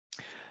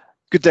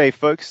Good day,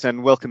 folks,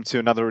 and welcome to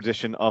another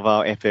edition of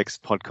our FX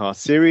podcast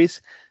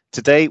series.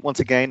 Today, once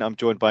again, I'm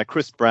joined by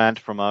Chris Brand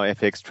from our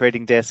FX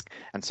trading desk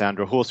and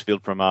Sandra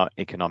Horsfield from our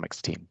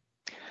economics team.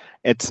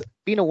 It's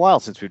been a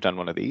while since we've done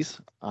one of these.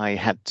 I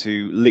had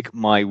to lick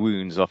my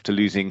wounds after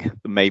losing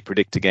the May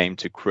predictor game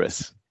to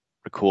Chris.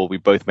 Recall, we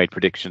both made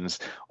predictions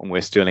on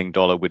where sterling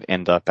dollar would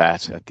end up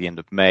at the end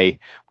of May.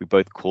 We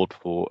both called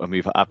for a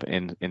move up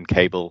in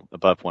cable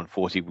above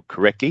 140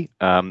 correctly.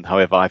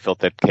 However, I felt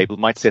that cable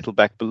might settle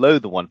back below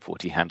the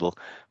 140 handle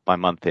by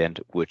month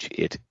end, which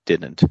it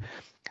didn't.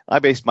 I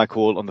based my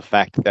call on the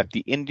fact that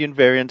the Indian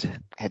variant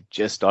had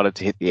just started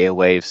to hit the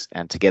airwaves,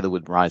 and together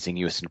with rising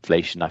US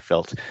inflation, I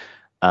felt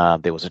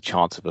there was a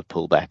chance of a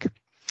pullback.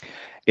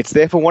 It's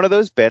therefore one of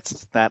those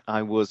bets that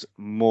I was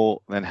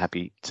more than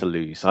happy to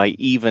lose. I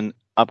even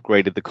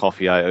upgraded the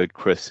coffee I owed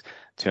Chris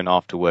to an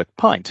after-work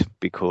pint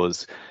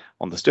because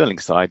on the sterling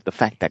side, the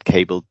fact that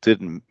cable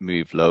didn't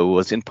move low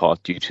was in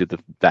part due to the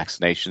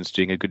vaccinations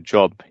doing a good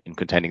job in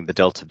containing the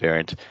Delta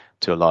variant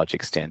to a large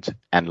extent,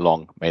 and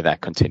long may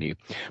that continue.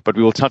 But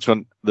we will touch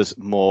on this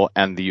more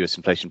and the US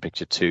inflation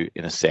picture too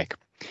in a sec.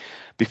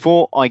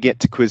 Before I get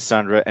to quiz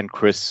Sandra and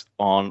Chris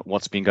on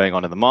what's been going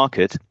on in the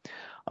market,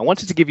 I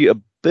wanted to give you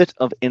a bit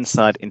of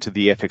insight into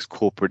the FX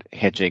corporate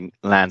hedging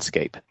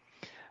landscape.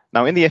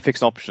 Now, in the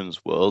FX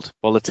options world,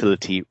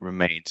 volatility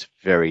remains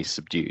very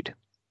subdued,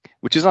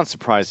 which is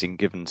unsurprising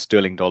given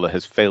sterling dollar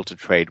has failed to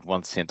trade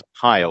 1 cent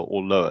higher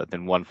or lower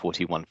than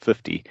 140,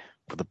 150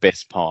 for the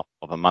best part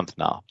of a month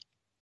now.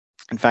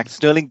 In fact,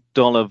 sterling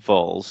dollar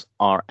vols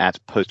are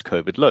at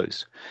post-COVID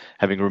lows,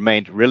 having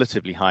remained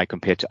relatively high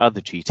compared to other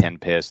G10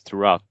 pairs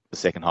throughout the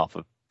second half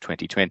of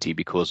 2020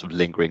 because of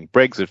lingering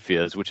Brexit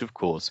fears, which of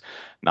course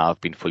now have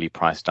been fully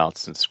priced out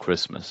since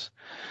Christmas.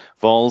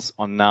 Vols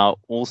are now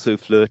also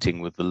flirting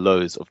with the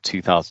lows of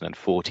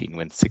 2014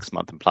 when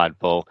 6-month implied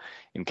vol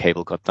in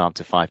cable got down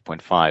to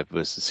 5.5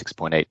 versus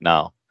 6.8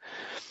 now.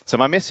 So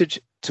my message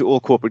to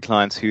all corporate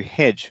clients who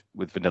hedge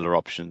with vanilla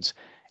options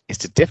is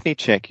to definitely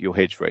check your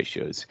hedge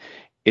ratios.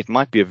 It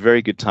might be a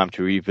very good time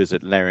to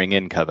revisit layering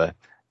in cover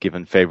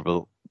given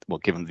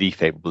the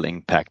favorable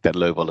impact that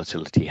low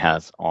volatility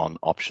has on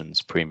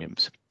options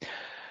premiums.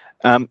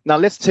 Now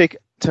let's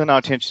turn our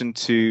attention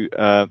to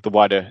the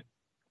wider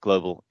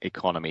global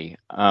economy.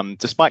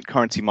 Despite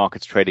currency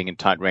markets trading in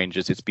tight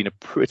ranges, it's been a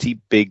pretty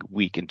big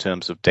week in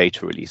terms of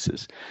data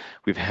releases.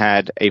 We've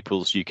had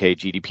April's UK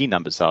GDP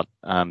numbers out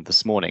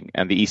this morning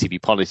and the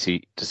ECB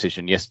policy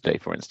decision yesterday,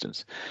 for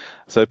instance.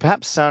 So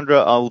perhaps,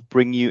 Sandra, I'll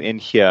bring you in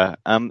here.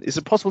 Is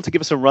it possible to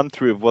give us a run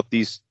through of what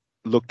these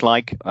looked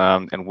like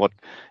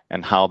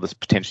and how this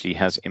potentially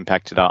has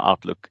impacted our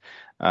outlook,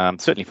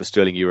 certainly for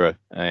sterling euro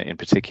in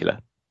particular?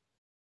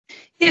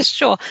 Yes,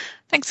 sure.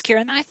 Thanks,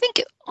 Kieran. I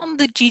think on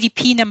the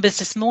GDP numbers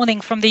this morning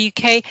from the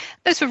UK,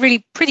 those were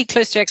really pretty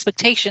close to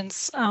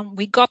expectations.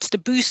 We got the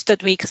boost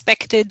that we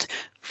expected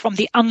from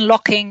the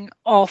unlocking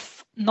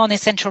of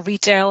non-essential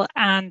retail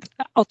and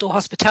outdoor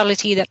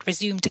hospitality that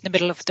resumed in the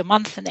middle of the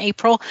month in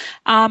April.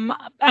 And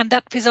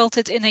that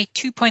resulted in a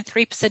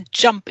 2.3%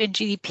 jump in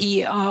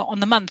GDP on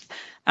the month.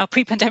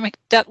 Pre-pandemic,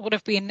 that would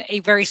have been a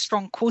very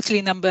strong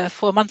quarterly number.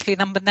 For a monthly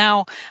number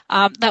now,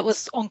 that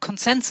was on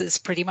consensus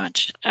pretty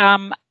much.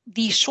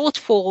 The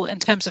shortfall in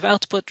terms of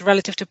output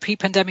relative to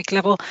pre-pandemic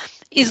level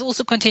is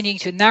also continuing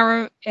to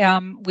narrow.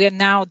 We are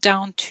now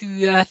down to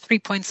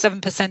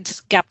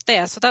 3.7% gap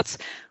there. So that's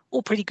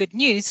all pretty good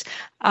news,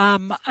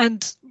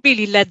 and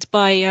really led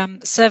by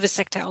service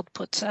sector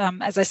output.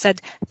 As I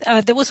said,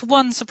 there was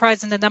one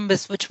surprise in the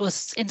numbers, which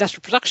was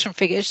industrial production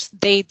figures.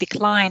 They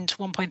declined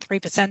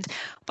 1.3%,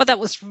 but that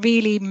was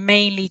really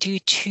mainly due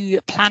to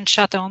planned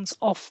shutdowns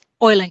of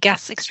oil and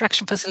gas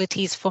extraction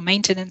facilities for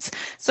maintenance.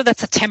 So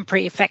that's a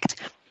temporary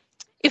effect.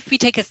 If we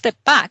take a step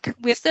back,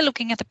 we're still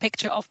looking at a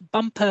picture of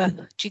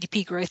bumper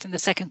GDP growth in the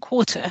second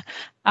quarter,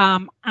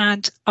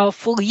 and our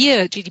full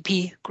year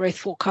GDP growth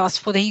forecast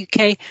for the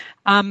UK,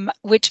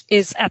 which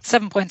is at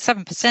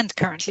 7.7%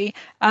 currently,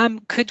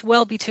 could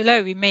well be too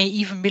low. We may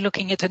even be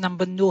looking at a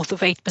number north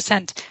of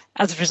 8%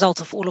 as a result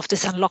of all of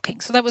this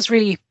unlocking. So that was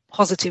really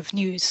positive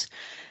news.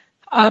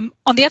 On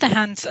the other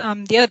hand,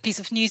 the other piece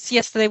of news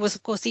yesterday was,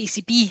 of course, the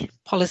ECB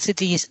policy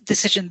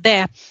decision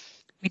there.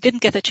 We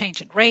didn't get a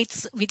change in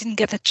rates. We didn't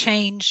get a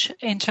change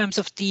in terms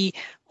of the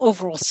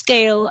overall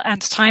scale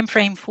and time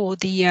frame for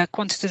the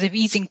quantitative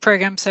easing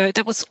program. So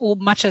that was all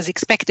much as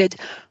expected.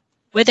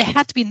 Where there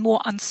had been more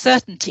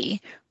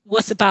uncertainty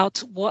was about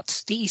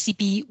what the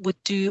ECB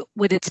would do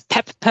with its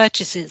PEP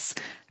purchases.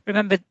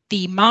 Remember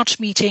the March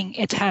meeting,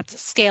 it had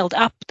scaled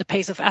up the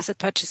pace of asset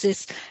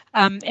purchases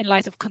in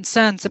light of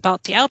concerns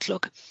about the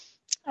outlook.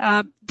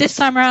 This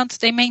time around,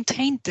 they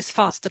maintained this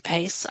faster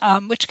pace,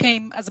 which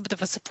came as a bit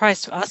of a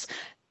surprise to us,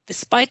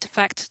 despite the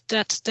fact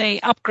that they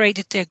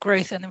upgraded their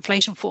growth and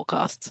inflation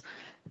forecasts.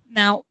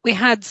 Now, we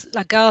had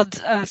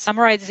Lagarde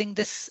summarizing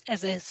this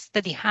as a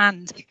steady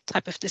hand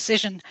type of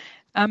decision.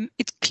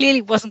 It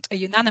clearly wasn't a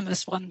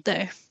unanimous one,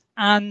 though.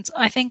 And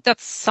I think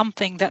that's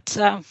something that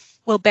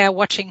will bear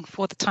watching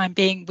for the time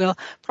being. We'll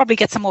probably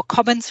get some more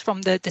comments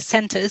from the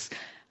dissenters.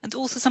 and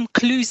also some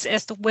clues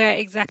as to where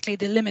exactly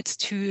the limits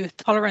to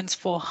tolerance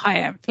for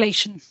higher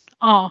inflation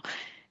are.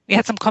 We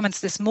had some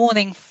comments this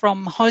morning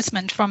from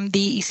Huysman from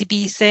the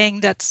ECB saying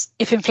that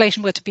if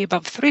inflation were to be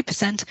above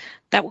 3%,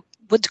 that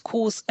would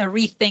cause a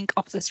rethink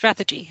of the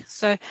strategy.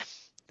 So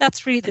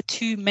that's really the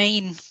two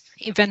main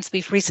events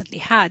we've recently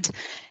had.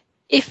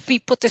 If we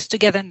put this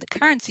together in the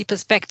currency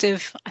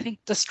perspective, I think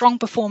the strong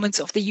performance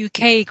of the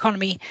UK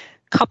economy,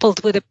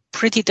 coupled with a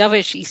pretty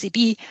dovish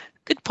ECB,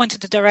 could point in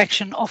the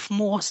direction of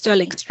more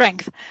sterling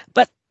strength.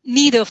 But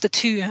neither of the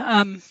two,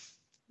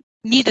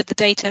 neither the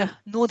data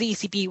nor the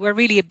ECB, were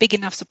really a big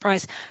enough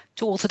surprise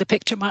to alter the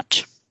picture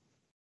much.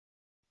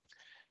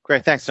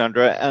 Great, thanks,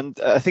 Sandra. And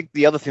I think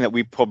the other thing that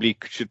we probably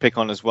should pick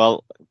on as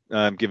well,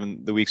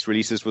 given the week's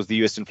releases, was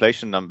the US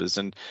inflation numbers.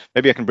 And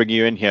maybe I can bring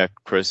you in here,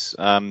 Chris.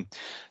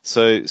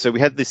 So we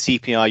had the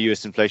CPI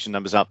US inflation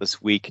numbers out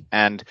this week,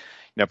 and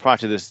prior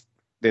to this,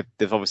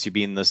 there's obviously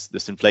been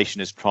this inflation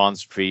is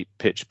transitory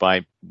pitch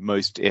by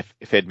most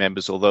Fed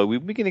members, although we're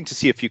beginning to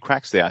see a few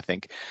cracks there, I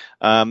think.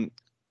 How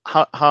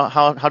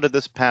did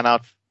this pan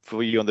out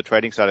for you on the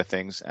trading side of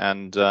things?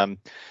 And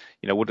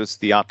what does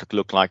the outlook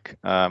look like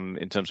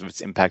in terms of its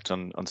impact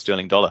on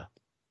sterling dollar?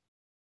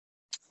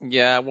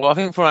 Yeah, well, I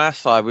think from our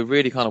side, we're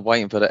really kind of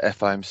waiting for the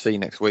FOMC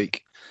next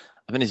week.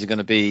 I think this is going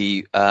to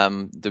be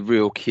the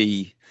real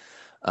key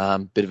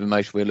bit of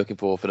information we're looking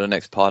for the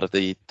next part of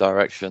the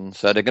direction.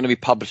 So they're going to be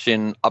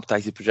publishing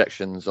updated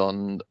projections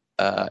on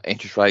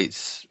interest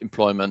rates,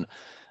 employment,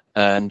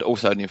 and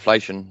also the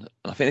inflation.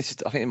 And I think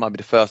it might be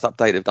the first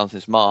update they've done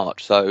since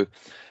March. So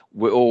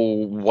we're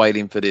all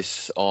waiting for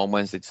this on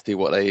Wednesday to see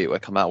what they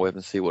come out with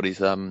and see what these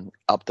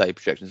update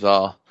projections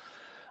are.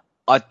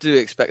 I do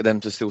expect them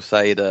to still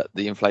say that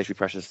the inflationary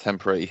pressure is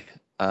temporary.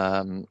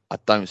 I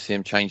don't see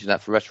them changing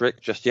that for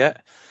rhetoric just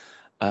yet.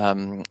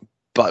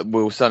 But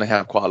we'll certainly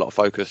have quite a lot of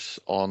focus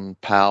on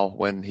Powell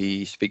when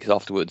he speaks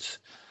afterwards.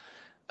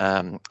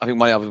 I think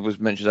one other was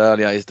mentioned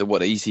earlier is that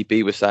what the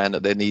ECB was saying,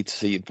 that they need to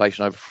see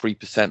inflation over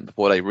 3%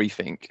 before they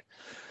rethink.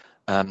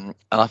 And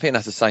I think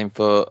that's the same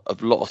for a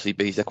lot of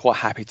CBs. They're quite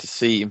happy to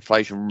see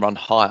inflation run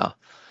higher.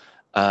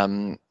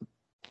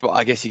 But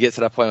I guess you get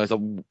to that point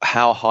where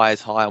how high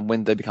is high and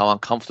when they become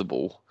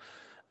uncomfortable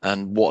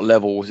and what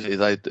levels is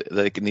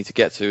they need to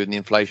get to in the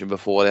inflation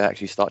before they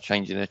actually start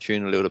changing their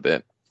tune a little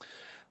bit.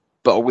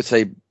 But I would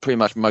say pretty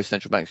much most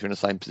central banks are in the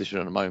same position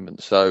at the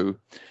moment. So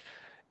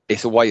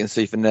it's a wait and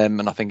see from them,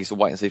 and I think it's a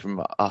wait and see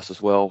from us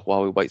as well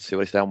while we wait to see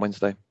what they say on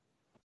Wednesday.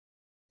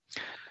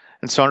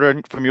 And Sandra,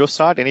 from your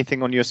side,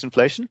 anything on US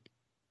inflation?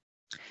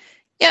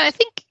 Yeah, I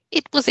think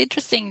it was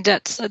interesting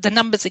that the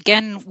numbers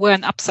again were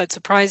an upside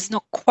surprise,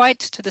 not quite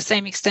to the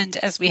same extent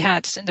as we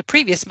had in the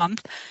previous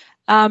month,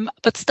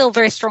 but still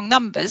very strong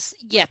numbers.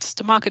 Yet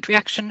the market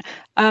reaction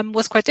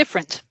was quite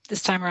different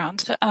this time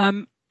around.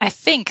 I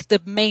think the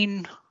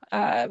main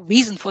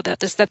reason for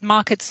that is that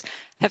markets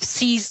have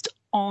seized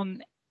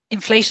on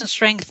inflation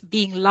strength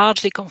being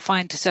largely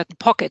confined to certain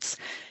pockets.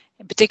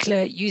 In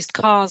particular, used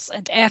cars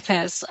and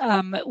airfares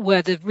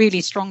were the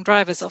really strong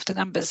drivers of the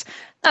numbers.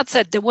 That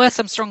said, there were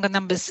some stronger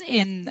numbers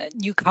in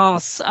new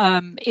cars,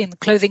 in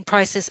clothing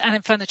prices, and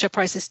in furniture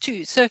prices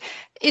too. So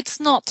it's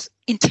not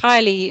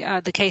entirely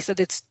the case that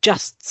it's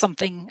just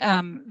something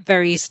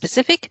very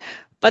specific,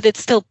 but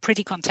it's still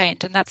pretty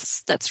contained, and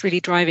that's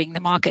really driving the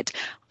market.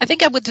 I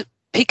think I would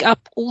pick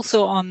up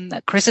also on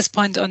Chris's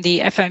point on the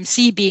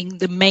FOMC being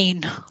the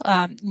main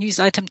news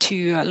item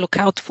to look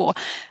out for.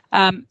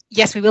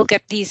 Yes, we will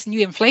get these new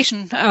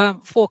inflation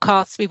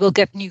forecasts. We will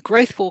get new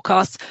growth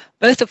forecasts.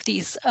 Both of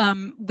these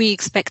we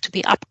expect to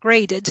be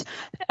upgraded.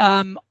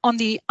 On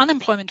the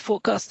unemployment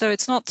forecast, though,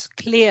 it's not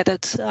clear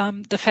that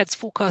the Fed's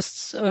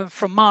forecasts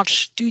from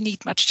March do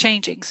need much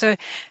changing. So,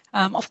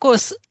 of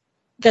course,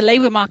 the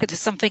labor market is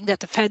something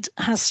that the Fed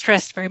has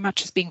stressed very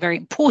much as being very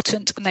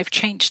important, and they've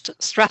changed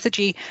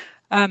strategy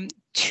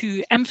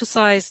to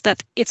emphasize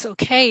that it's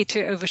okay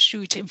to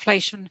overshoot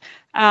inflation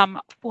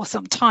for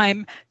some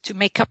time to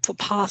make up for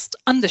past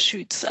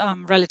undershoots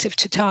relative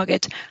to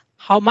target.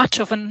 How much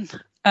of an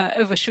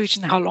overshoot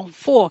and how long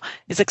for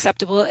is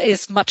acceptable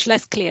is much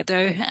less clear,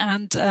 though,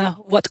 and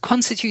what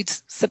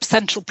constitutes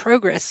substantial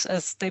progress,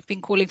 as they've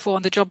been calling for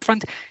on the job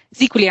front,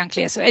 is equally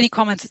unclear. So any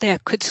comments there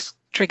could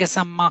trigger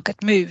some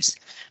market moves.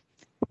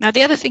 Now,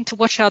 the other thing to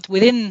watch out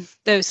within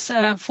those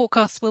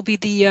forecasts will be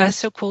the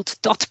so-called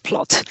dot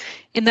plot,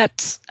 in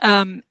that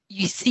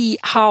you see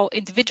how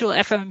individual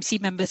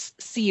FOMC members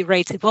see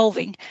rates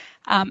evolving.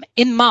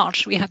 In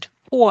March, we had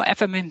 4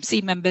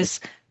 FOMC members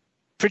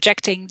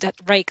projecting that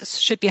rates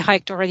should be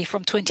hiked already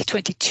from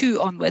 2022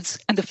 onwards,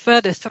 and a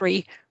further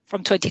 3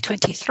 from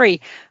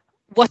 2023.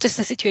 What is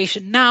the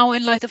situation now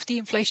in light of the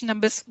inflation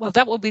numbers? Well,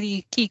 that will be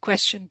the key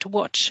question to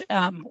watch.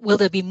 Will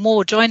there be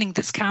more joining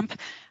this camp?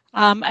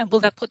 And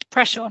will that put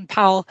pressure on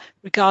Powell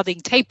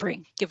regarding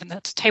tapering, given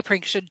that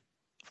tapering should,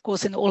 of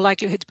course, in all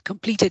likelihood be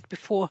completed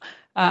before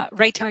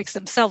rate hikes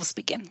themselves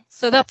begin?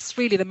 So that's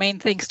really the main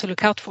things to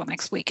look out for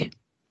next week.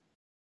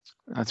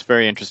 That's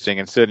very interesting,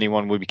 and certainly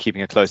one we'll be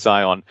keeping a close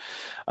eye on.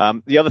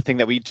 The other thing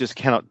that we just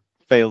cannot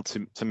failed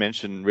to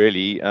mention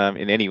really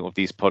in any of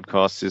these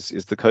podcasts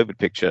is the COVID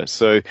picture.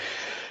 So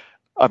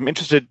I'm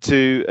interested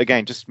to,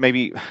 again, just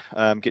maybe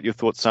get your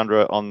thoughts,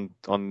 Sandra, on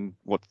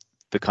what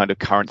the kind of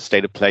current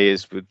state of play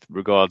is with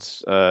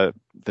regards the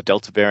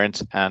Delta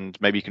variant, and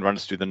maybe you can run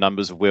us through the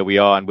numbers of where we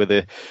are and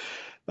whether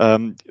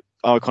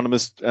our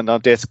economist and our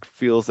desk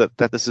feels that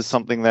this is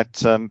something that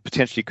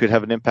potentially could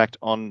have an impact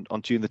on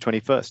June the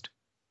 21st.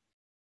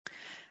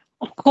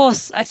 Of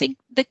course, I think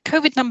the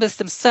COVID numbers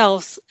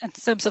themselves, in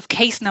terms of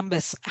case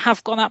numbers,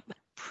 have gone up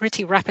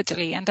pretty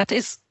rapidly, and that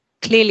is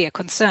clearly a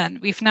concern.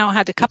 We've now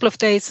had a couple of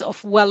days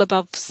of well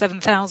above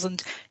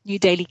 7,000 new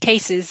daily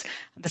cases.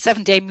 The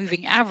 7-day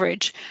moving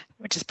average,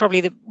 which is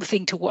probably the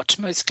thing to watch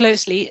most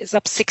closely, is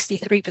up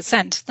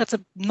 63%. That's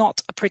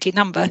not a pretty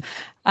number.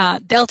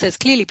 Delta is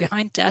clearly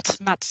behind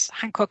that. Matt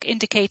Hancock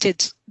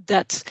indicated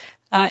that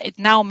it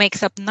now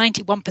makes up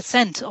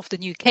 91% of the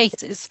new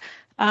cases.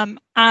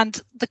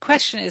 And the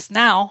question is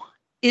now,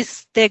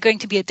 is there going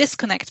to be a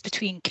disconnect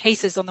between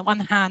cases on the one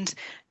hand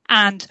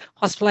and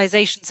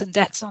hospitalizations and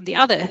deaths on the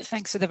other,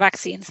 thanks to the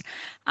vaccines?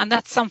 And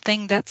that's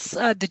something that's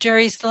the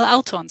jury is still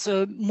out on.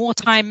 So more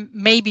time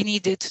may be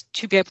needed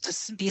to be able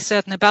to be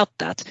certain about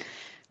that.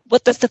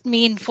 What does that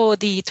mean for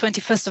the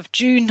 21st of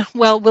June?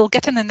 Well, we'll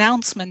get an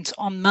announcement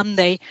on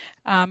Monday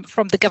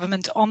from the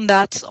government on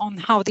that, on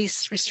how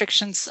these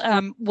restrictions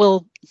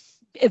will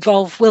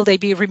evolve. Will they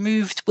be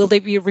removed? Will they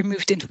be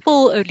removed in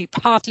full, only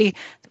partly?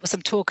 There was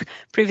some talk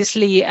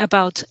previously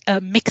about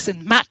a mix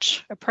and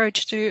match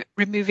approach to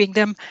removing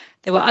them.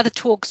 There were other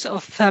talks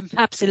of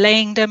perhaps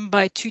delaying them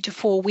by 2 to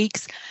 4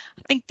 weeks.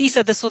 I think these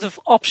are the sort of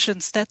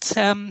options that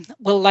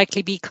will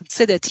likely be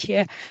considered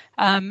here.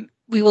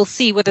 We will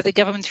see whether the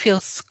government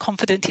feels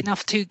confident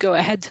enough to go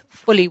ahead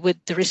fully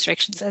with the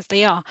restrictions as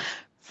they are.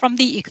 From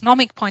the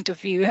economic point of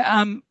view,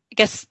 I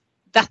guess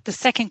that the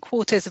second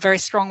quarter is a very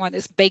strong one,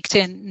 is baked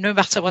in no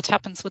matter what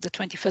happens with the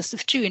 21st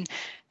of June.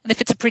 And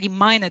if it's a pretty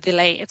minor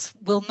delay, it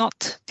will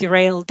not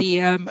derail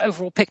the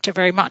overall picture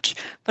very much.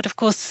 But of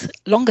course,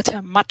 longer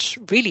term, much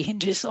really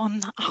hinges on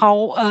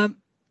how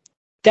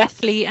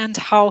deathly and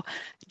how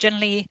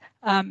generally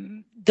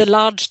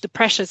the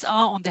pressures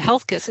are on the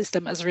healthcare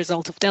system as a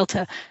result of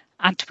Delta.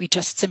 And we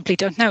just simply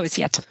don't know as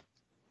yet.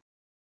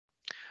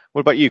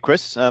 What about you,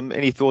 Chris?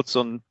 Any thoughts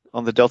on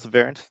the Delta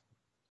variant?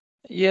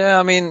 Yeah,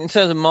 I mean, in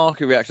terms of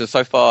market reaction,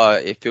 so far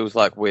it feels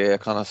like we're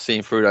kind of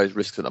seeing through those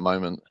risks at the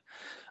moment.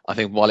 I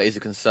think while it is a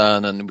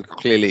concern, and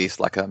clearly it's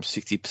like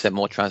 60%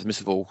 more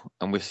transmissible,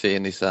 and we're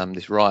seeing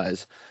this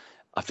rise,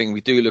 I think we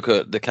do look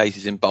at the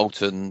cases in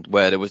Bolton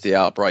where there was the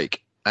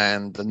outbreak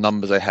and the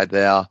numbers they had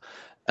there,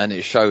 and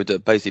it showed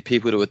that basically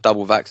people who were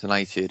double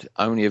vaccinated,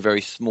 only a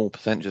very small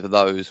percentage of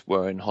those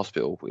were in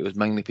hospital. It was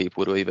mainly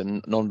people who were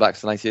either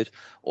non-vaccinated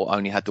or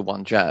only had the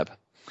one jab.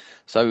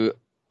 So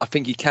I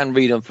think you can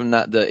read on from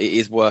that it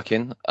is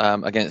working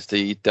against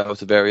the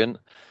Delta variant.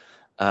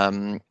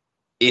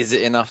 Is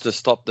it enough to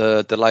stop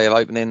the delay of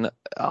opening?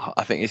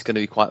 I think it's going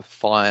to be quite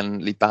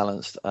finely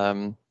balanced.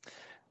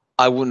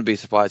 I wouldn't be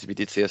surprised if we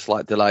did see a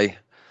slight delay,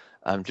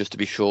 just to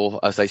be sure,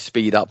 as they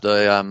speed up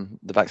the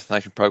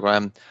vaccination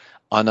program.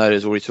 I know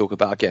there's already talk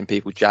about getting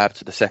people jabbed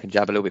to the second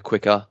jab a little bit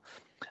quicker,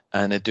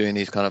 and they're doing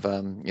these kind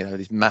of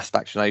these mass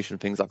vaccination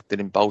things like they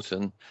did in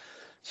Bolton.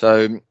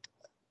 So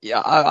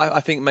yeah,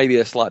 I think maybe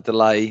a slight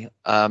delay,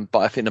 but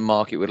I think the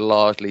market would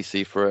largely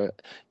see through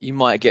it. You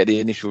might get the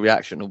initial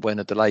reaction of when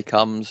a delay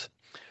comes,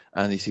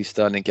 and you see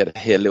sterling get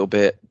hit a little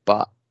bit,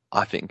 but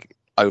I think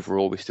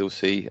overall we still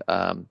see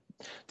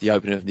the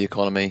opening of the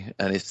economy,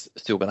 and it's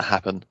still going to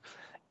happen,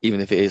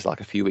 even if it is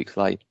like a few weeks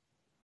late.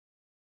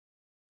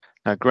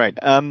 Great.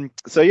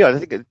 So yeah, I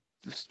think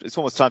it's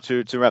almost time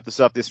to wrap this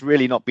up. There's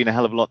really not been a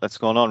hell of a lot that's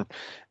gone on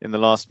in the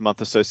last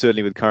month or so,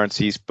 certainly with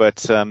currencies, but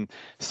so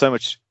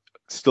much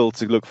still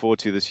to look forward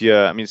to this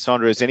year. I mean,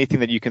 Sandra, is there anything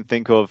that you can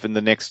think of in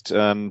the next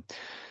the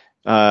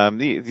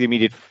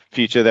immediate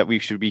future that we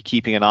should be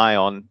keeping an eye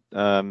on?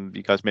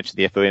 You guys mentioned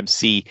the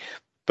FOMC,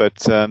 but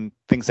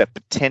things that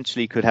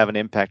potentially could have an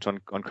impact on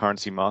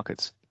currency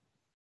markets.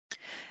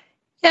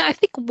 Yeah, I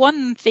think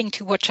one thing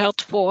to watch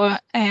out for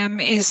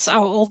is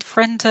our old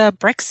friend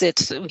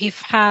Brexit. We've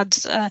had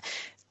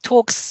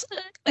talks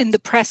in the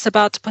press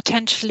about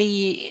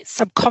potentially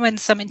some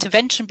comments, some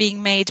intervention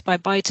being made by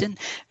Biden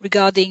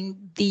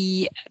regarding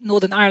the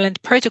Northern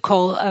Ireland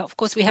Protocol. Of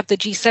course, we have the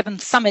G7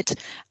 summit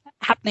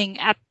happening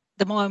at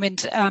the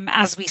moment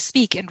as we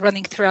speak and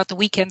running throughout the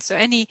weekend. So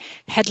any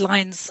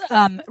headlines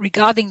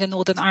regarding the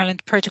Northern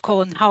Ireland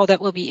Protocol and how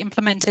that will be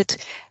implemented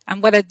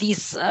and whether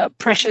these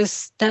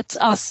pressures that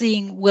are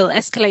seeing will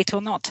escalate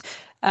or not,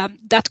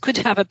 that could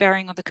have a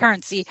bearing on the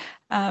currency.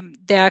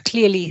 There are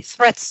clearly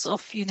threats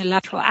of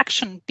unilateral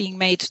action being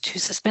made to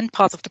suspend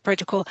parts of the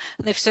protocol.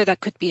 And if so,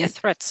 that could be a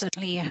threat,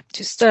 certainly,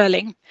 to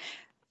sterling.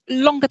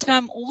 Longer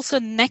term, also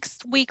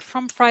next week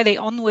from Friday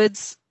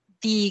onwards,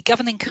 the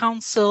Governing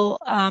Council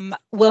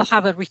will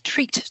have a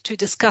retreat to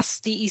discuss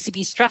the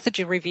ECB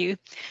strategy review.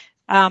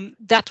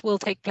 That will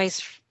take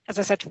place as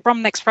I said,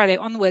 from next Friday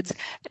onwards.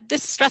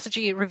 This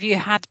strategy review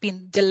had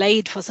been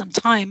delayed for some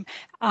time,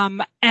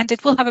 and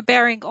it will have a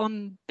bearing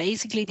on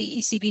basically the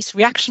ECB's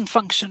reaction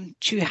function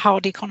to how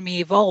the economy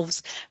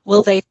evolves.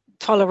 Will they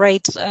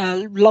tolerate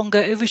longer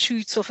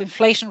overshoots of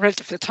inflation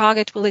relative to the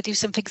target? Will they do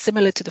something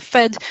similar to the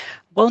Fed?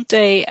 Won't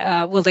they?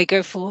 Will they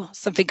go for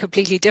something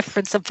completely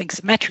different, something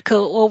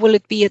symmetrical, or will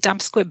it be a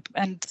damp squib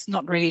and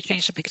not really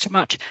change the picture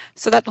much?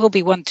 So that will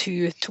be one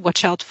to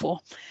watch out for.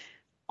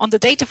 On the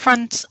data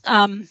front,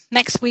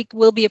 next week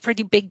will be a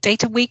pretty big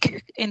data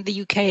week in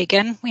the UK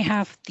again. We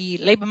have the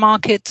labour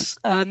market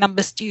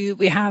numbers due,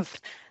 we have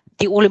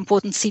the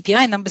all-important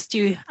CPI numbers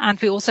due, and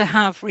we also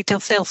have retail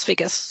sales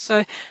figures.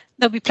 So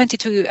there'll be plenty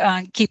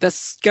to keep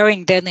us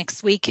going there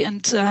next week,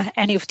 and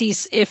any of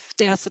these, if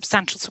there are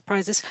substantial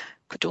surprises,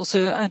 could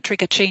also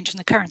trigger change in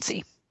the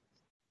currency.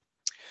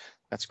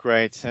 That's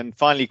great. And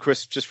finally,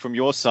 Chris, just from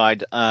your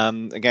side,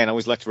 again, I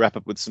always like to wrap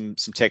up with some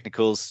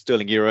technicals.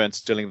 Sterling euro and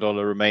sterling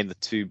dollar remain the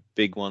two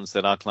big ones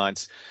that our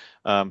clients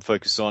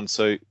focus on.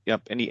 So,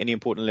 any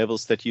important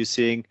levels that you're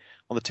seeing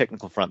on the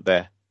technical front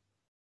there?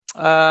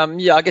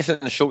 I guess in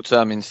the short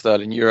term in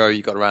sterling euro,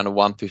 you got around a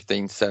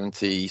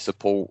 115.70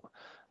 support,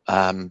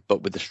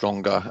 but with the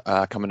stronger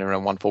coming in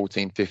around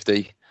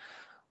 114.50.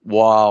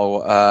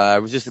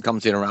 While resistance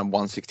comes in around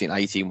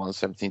 116.80,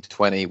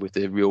 117.20, with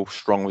the real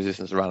strong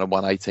resistance around a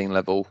 118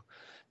 level.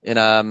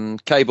 In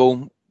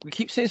cable, we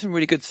keep seeing some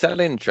really good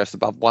selling interest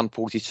above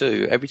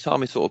 142. Every time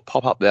we sort of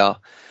pop up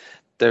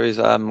there is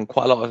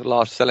quite a lot of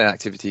large selling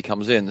activity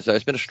comes in. So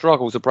it's been a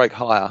struggle to break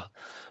higher.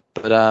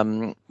 But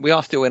we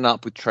are still in an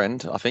upward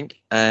trend, I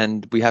think,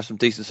 and we have some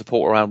decent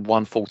support around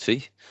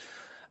 140.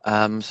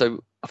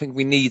 So I think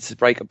we need to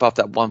break above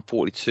that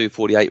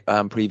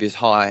 142.48 previous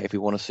high if we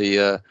want to see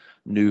a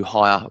new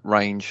higher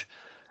range,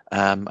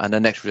 and the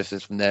next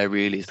resistance from there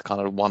really is the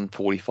kind of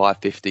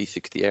 145.50,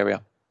 60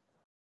 area.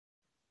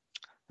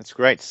 That's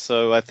great.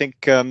 So I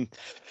think from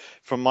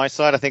my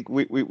side, I think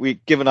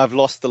we given I've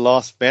lost the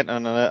last bet,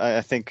 and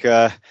I think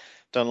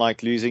don't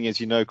like losing,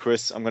 as you know,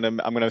 Chris. I'm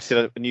gonna set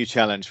up a new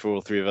challenge for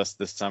all three of us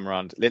this time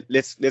around.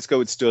 Let's go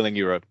with sterling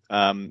euro.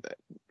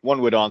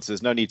 One word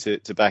answers, no need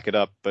to back it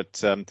up,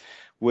 but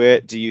where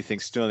do you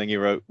think sterling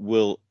euro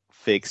will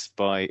fix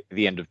by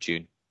the end of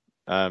June?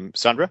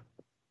 Sandra?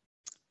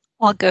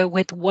 I'll go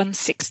with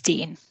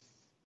 116. What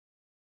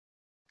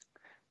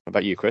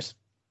about you, Chris?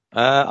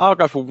 I'll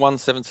go for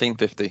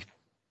 117.50.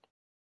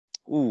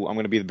 Ooh, I'm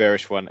going to be the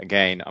bearish one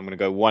again. I'm going to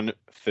go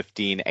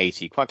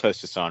 115.80, quite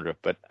close to Sandra,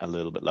 but a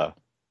little bit low.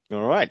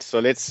 All right, so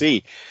let's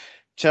see.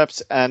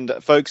 Chaps and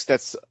folks,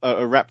 that's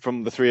a wrap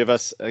from the three of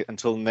us.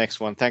 Until the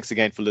next one, thanks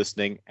again for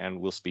listening, and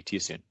we'll speak to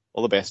you soon.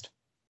 All the best.